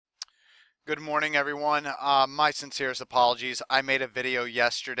Good morning, everyone. My sincerest apologies. I made a video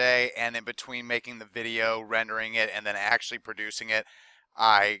yesterday, and in between making the video, rendering it, and then actually producing it,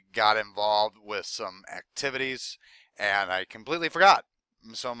 I got involved with some activities, and I completely forgot.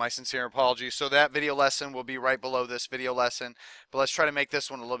 So my sincere apologies. So that video lesson will be right below this video lesson, but let's try to make this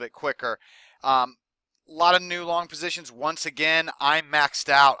one a little bit quicker. A lot of new long positions. Once again, I'm maxed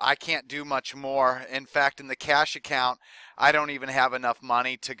out. I can't do much more. In fact, in the cash account, I don't even have enough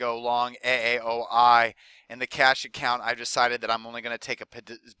money to go long AAOI. In the cash account, I've decided that I'm only going to take a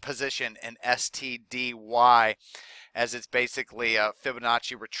position in STDY, as it's basically a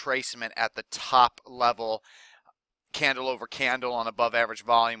Fibonacci retracement at the top level, candle over candle on above average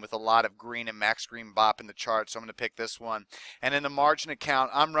volume with a lot of green and max green bop in the chart. So I'm going to pick this one. And in the margin account,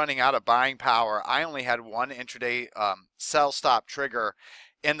 I'm running out of buying power. I only had one intraday sell stop trigger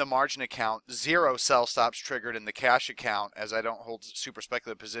in the margin account, 0 sell stops triggered in the cash account, as I don't hold super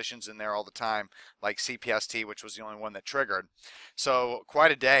speculative positions in there all the time, like CPST, which was the only one that triggered. So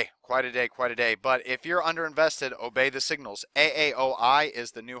quite a day, quite a day, quite a day. But if you're underinvested, obey the signals. AAOI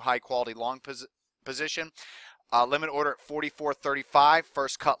is the new high quality long position. Limit order at 44.35.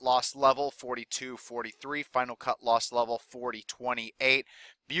 First cut loss level 42.43. Final cut loss level 40.28.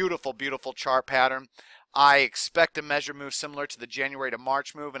 Beautiful, beautiful chart pattern. I expect a measure move similar to the January to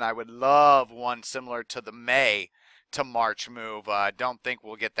March move, and I would love one similar to the May to March move. I don't think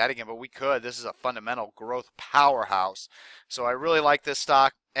we'll get that again, but we could. This is a fundamental growth powerhouse. So I really like this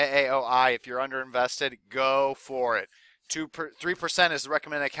stock. AAOI, if you're underinvested, go for it. 3% is the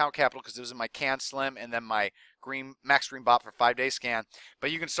recommended account capital because it was in my Can Slim and then my max green bop for 5-day scan.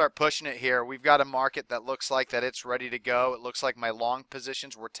 But you can start pushing it here. We've got a market that looks like that it's ready to go. It looks like my long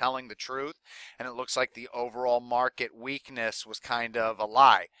positions were telling the truth, and it looks like the overall market weakness was kind of a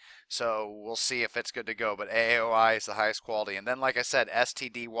lie. So we'll see if it's good to go. But AAOI is the highest quality. And then, like I said,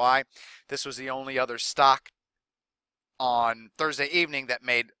 STDY, this was the only other stock on Thursday evening that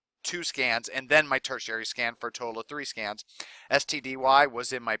made 2 scans, and then my tertiary scan for a total of 3 scans. STDY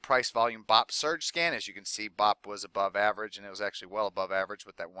was in my price volume BOP surge scan. As you can see, BOP was above average, and it was actually well above average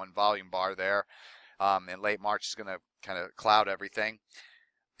with that one volume bar there. In late March is going to kind of cloud everything.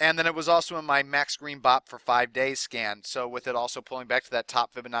 And then it was also in my max green bop for 5 days scan. So with it also pulling back to that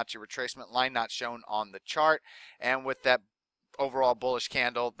top Fibonacci retracement line not shown on the chart, and with that overall bullish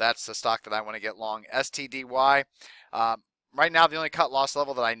candle, that's the stock that I want to get long. STDY. Right now, the only cut loss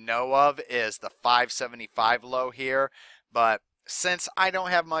level that I know of is the 575 low here. But since I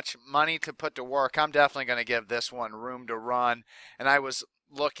don't have much money to put to work, I'm definitely going to give this one room to run. And I was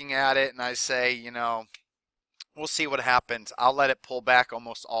looking at it and I say, you know, we'll see what happens. I'll let it pull back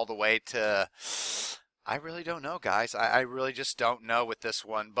almost all the way to... I really don't know, guys. I really just don't know with this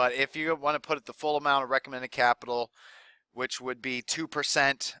one. But if you want to put the full amount of recommended capital, which would be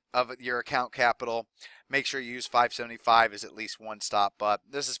 2% of your account capital, make sure you use 575 as at least one stop. But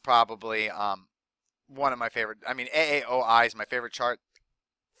this is probably one of my favorite. I mean, AAOI is my favorite chart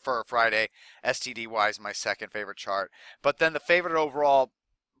for Friday. STDY is my second favorite chart. But then the favorite overall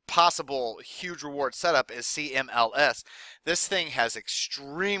possible huge reward setup is CMLS. This thing has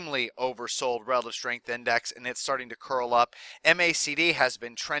extremely oversold relative strength index, and it's starting to curl up. MACD has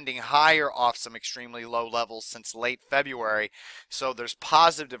been trending higher off some extremely low levels since late February, so there's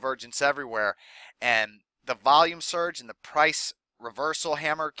positive divergence everywhere. And the volume surge and the price reversal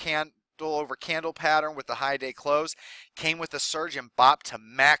hammer candle over candle pattern with the high day close came with a surge in BOP to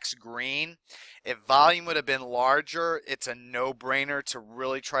max green. If volume would have been larger, it's a no-brainer to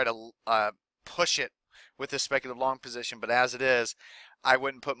really try to push it with this speculative long position. But as it is, I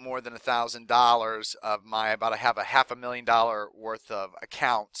wouldn't put more than $1,000 of my I have a $500,000 worth of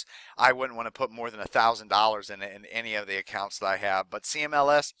accounts. I wouldn't want to put more than $1,000 in it in any of the accounts that I have. But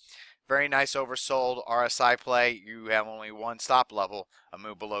CMLS, very nice oversold RSI play. You have only one stop level, a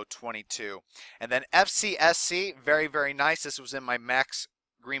move below 22. And then FCSC, very, very nice. This was in my max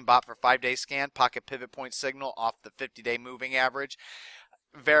green bop for 5-day scan, pocket pivot point signal off the 50-day moving average.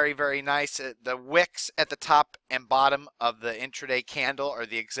 Very, very nice. The wicks at the top and bottom of the intraday candle are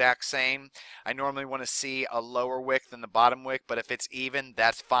the exact same. I normally want to see a lower wick than the bottom wick, but if it's even,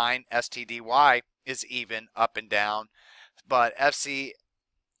 that's fine. STDY is even up and down. But FCSC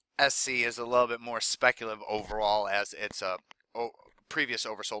is a little bit more speculative overall, as it's a previous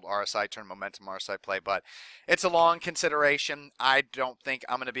oversold RSI turned momentum RSI play, but it's a long consideration. I don't think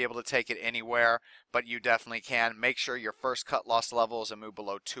I'm going to be able to take it anywhere, but you definitely can. Make sure your first cut loss level is a move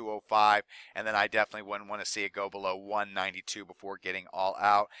below 205, and then I definitely wouldn't want to see it go below 192 before getting all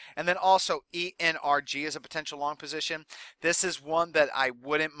out. And then also ENRG is a potential long position. This is one that I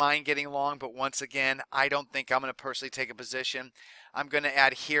wouldn't mind getting long, but once again, I don't think I'm going to personally take a position. I'm going to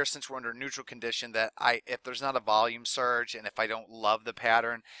add here, since we're under neutral condition, that if there's not a volume surge and if I don't love the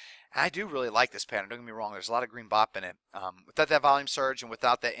pattern, I do really like this pattern, don't get me wrong, there's a lot of green bop in it. Without that volume surge and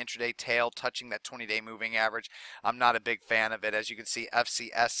without that intraday tail touching that 20-day moving average, I'm not a big fan of it. As you can see,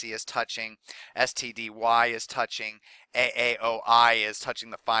 FCSC is touching, STDY is touching, AAOI is touching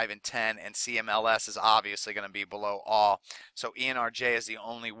the 5 and 10, and CMLS is obviously going to be below all. So ENRJ is the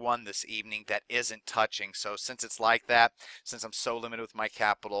only one this evening that isn't touching. So since it's like that, since I'm so limited with my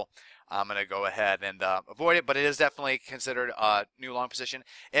capital, I'm going to go ahead and avoid it, but it is definitely considered a new long position.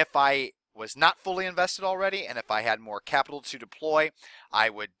 If I was not fully invested already and if I had more capital to deploy, I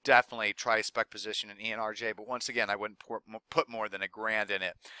would definitely try a spec position in ENRJ, but once again, I wouldn't put more than $1,000 in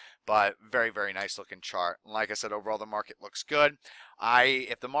it. But very, very nice looking chart. Like I said, overall the market looks good.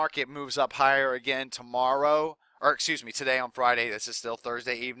 If the market moves up higher again tomorrow, or excuse me, today on Friday, this is still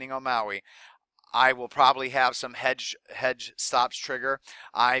Thursday evening on Maui, I will probably have some hedge stops trigger.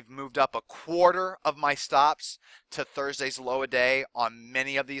 I've moved up a quarter of my stops to Thursday's low a day on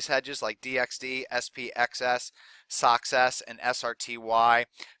many of these hedges like DXD, SPXS, SOXS, and SRTY.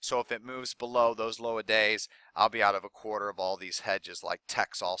 So if it moves below those low a days, I'll be out of a quarter of all these hedges like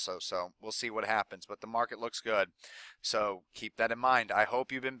TEX also. So we'll see what happens, but the market looks good. So keep that in mind. I hope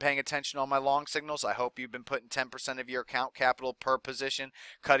you've been paying attention on my long signals. I hope you've been putting 10% of your account capital per position,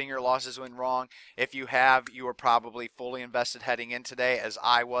 cutting your losses when wrong. If you have, you are probably fully invested heading in today, as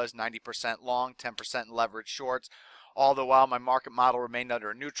I was, 90% long, 10% in leverage shorts. All the while, my market model remained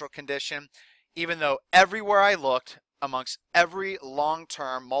under a neutral condition, even though everywhere I looked, amongst every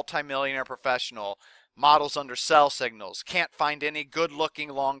long-term multimillionaire professional, models under sell signals. Can't find any good-looking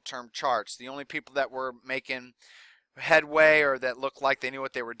long-term charts. The only people that were making headway or that looked like they knew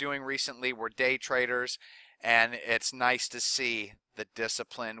what they were doing recently were day traders, and it's nice to see the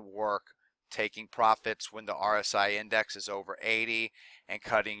disciplined work, taking profits when the RSI index is over 80 and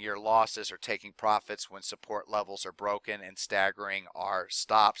cutting your losses, or taking profits when support levels are broken and staggering our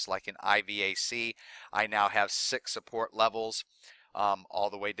stops like in IVAC. I now have 6 support levels all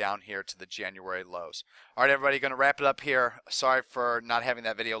the way down here to the January lows. All right, everybody, going to wrap it up here. Sorry for not having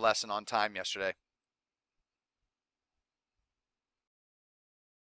that video lesson on time yesterday.